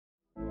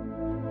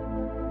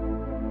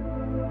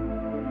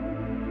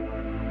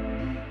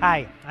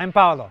Hi, I'm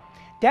Paolo.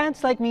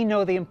 Dads like me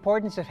know the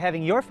importance of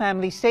having your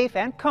family safe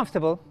and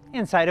comfortable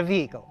inside a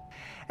vehicle.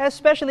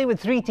 Especially with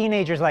 3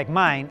 teenagers like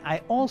mine,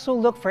 I also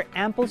look for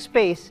ample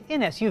space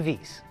in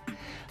SUVs.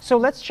 So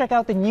let's check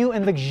out the new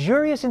and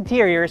luxurious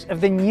interiors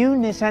of the new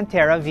Nissan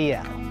Terra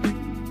VL.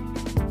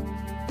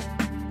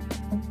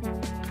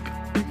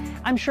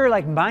 I'm sure,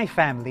 like my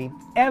family,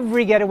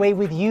 every getaway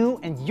with you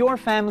and your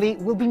family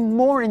will be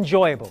more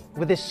enjoyable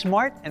with this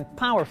smart and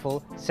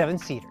powerful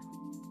 7-seater.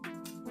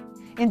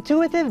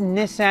 Intuitive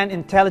Nissan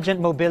intelligent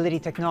mobility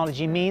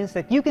technology means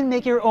that you can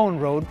make your own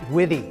road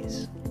with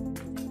ease.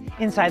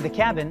 Inside the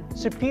cabin,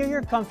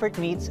 superior comfort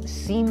meets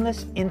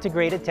seamless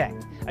integrated tech,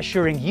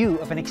 assuring you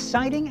of an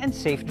exciting and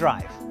safe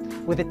drive.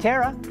 With the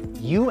Terra,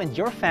 you and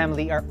your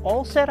family are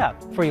all set up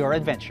for your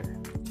adventure.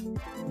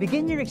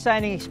 Begin your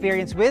exciting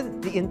experience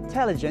with the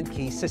intelligent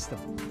key system.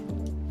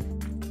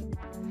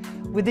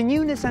 With the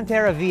new Nissan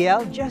Terra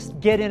VL, just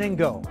get in and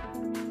go.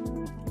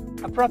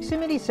 A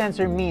proximity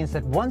sensor means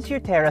that once your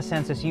Terra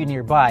senses you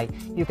nearby,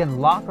 you can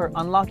lock or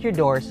unlock your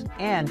doors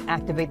and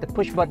activate the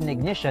push-button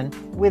ignition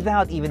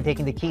without even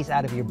taking the keys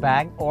out of your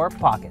bag or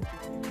pocket.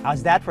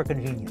 How's that for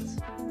convenience?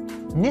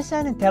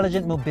 Nissan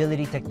Intelligent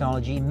Mobility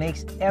technology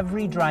makes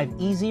every drive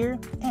easier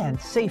and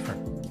safer.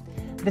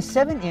 The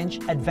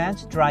 7-inch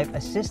Advanced Drive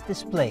Assist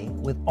display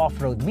with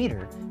off-road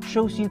meter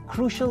shows you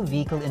crucial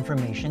vehicle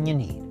information you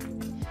need.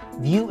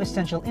 View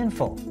essential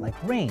info like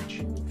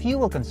range,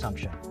 fuel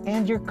consumption,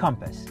 and your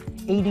compass,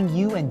 aiding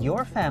you and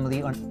your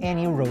family on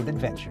any road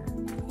adventure.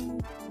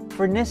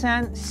 For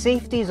Nissan,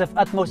 safety is of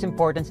utmost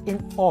importance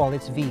in all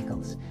its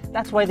vehicles.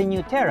 That's why the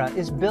new Terra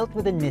is built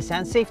with a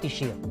Nissan Safety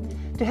Shield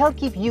to help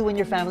keep you and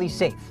your family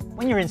safe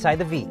when you're inside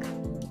the vehicle.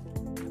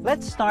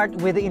 Let's start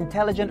with the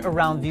Intelligent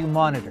Around View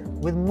Monitor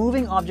with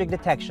moving object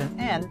detection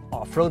and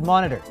off-road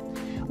monitor,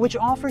 which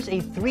offers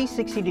a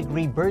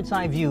 360-degree bird's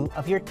eye view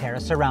of your Terra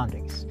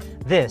surroundings.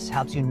 This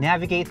helps you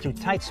navigate through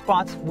tight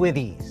spots with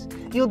ease.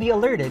 You'll be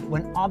alerted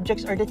when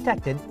objects are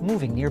detected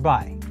moving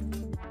nearby.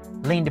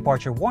 Lane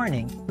Departure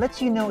Warning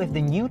lets you know if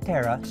the new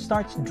Terra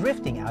starts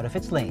drifting out of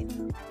its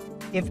lane.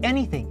 If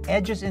anything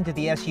edges into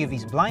the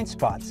SUV's blind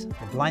spots,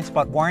 the blind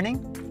spot warning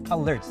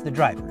alerts the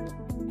driver.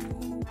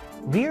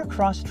 Rear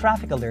Cross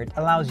Traffic Alert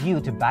allows you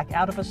to back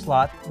out of a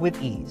slot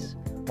with ease.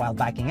 While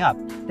backing up,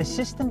 the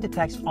system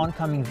detects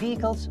oncoming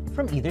vehicles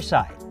from either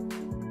side.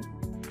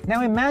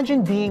 Now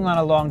imagine being on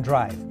a long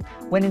drive.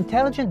 When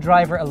Intelligent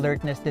Driver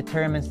Alertness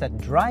determines that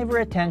driver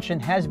attention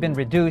has been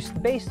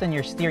reduced based on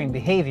your steering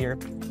behavior,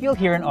 you'll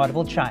hear an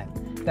audible chime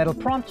that'll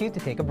prompt you to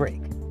take a break.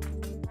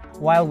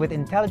 While with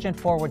Intelligent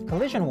Forward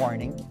Collision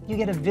Warning, you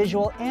get a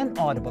visual and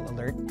audible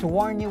alert to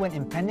warn you when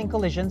impending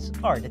collisions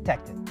are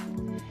detected.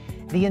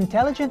 The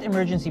Intelligent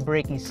Emergency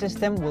Braking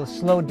System will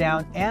slow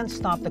down and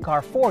stop the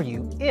car for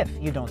you if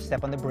you don't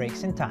step on the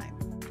brakes in time.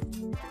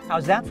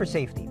 How's that for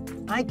safety?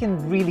 I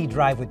can really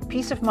drive with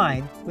peace of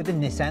mind with the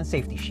Nissan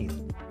Safety Shield.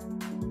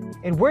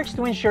 It works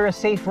to ensure a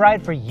safe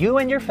ride for you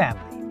and your family.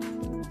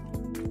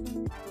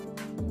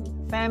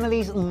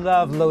 Families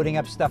love loading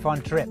up stuff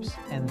on trips,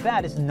 and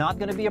that is not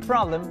going to be a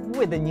problem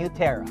with the new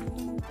Terra.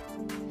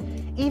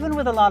 Even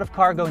with a lot of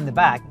cargo in the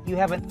back, you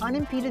have an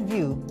unimpeded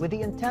view with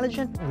the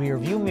intelligent rear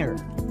view mirror.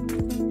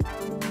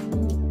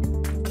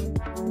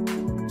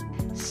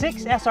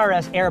 6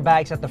 SRS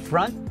airbags at the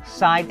front,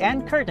 side,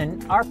 and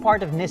curtain are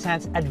part of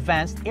Nissan's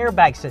advanced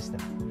airbag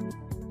system.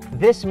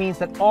 This means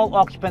that all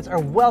occupants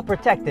are well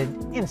protected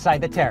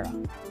inside the Terra.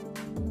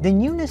 The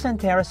new Nissan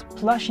Terra's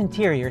plush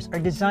interiors are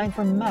designed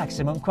for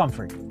maximum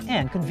comfort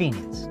and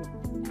convenience.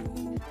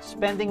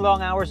 Spending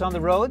long hours on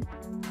the road?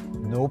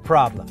 No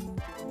problem.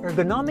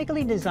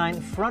 Ergonomically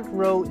designed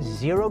front-row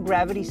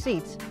zero-gravity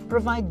seats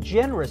provide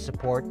generous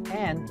support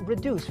and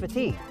reduce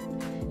fatigue.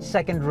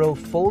 Second-row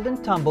fold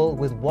and tumble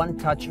with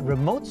one-touch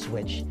remote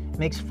switch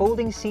makes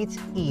folding seats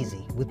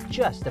easy with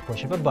just the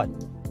push of a button.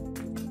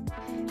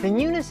 The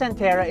new Nissan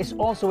Terra is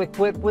also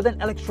equipped with an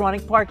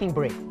electronic parking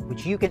brake,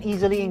 which you can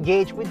easily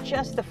engage with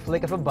just the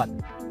flick of a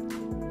button.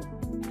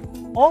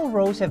 All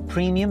rows have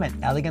premium and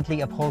elegantly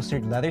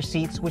upholstered leather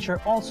seats, which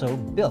are also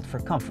built for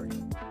comfort.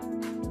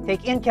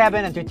 Take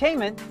in-cabin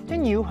entertainment to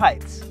new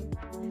heights.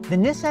 The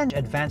Nissan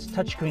Advanced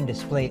Touchscreen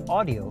Display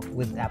Audio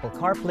with Apple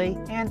CarPlay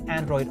and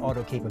Android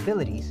Auto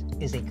capabilities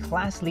is a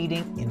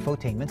class-leading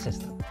infotainment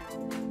system.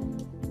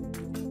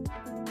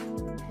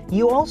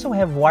 You also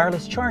have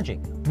wireless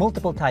charging,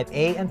 multiple Type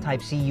A and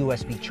Type C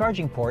USB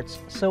charging ports,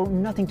 so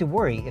nothing to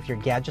worry if your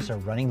gadgets are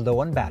running low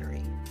on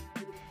battery.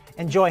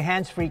 Enjoy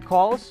hands-free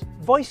calls,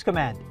 voice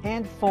command,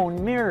 and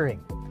phone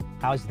mirroring.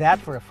 How's that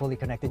for a fully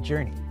connected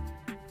journey?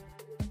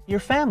 Your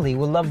family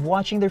will love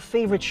watching their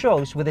favorite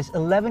shows with this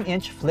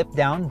 11-inch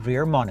flip-down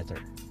rear monitor.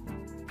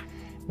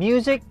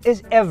 Music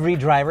is every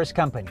driver's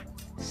company.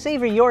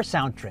 Savor your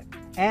sound trip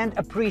and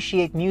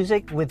appreciate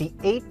music with the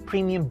 8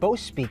 premium Bose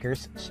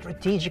speakers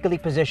strategically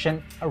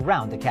positioned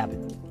around the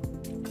cabin.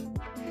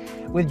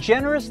 With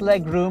generous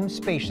legroom,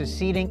 spacious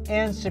seating,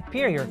 and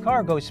superior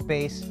cargo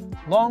space,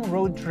 long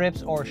road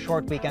trips or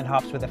short weekend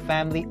hops with the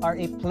family are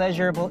a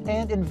pleasurable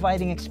and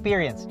inviting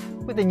experience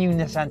with the new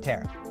Nissan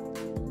Terra.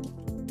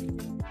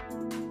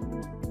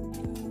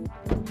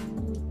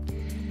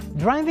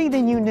 Driving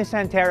the new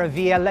Nissan Terra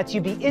VL lets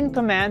you be in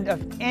command of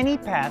any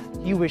path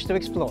you wish to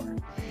explore.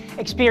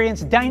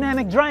 Experience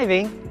dynamic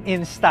driving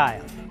in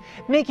style.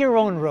 Make your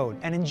own road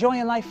and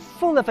enjoy a life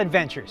full of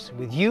adventures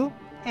with you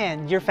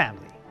and your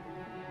family.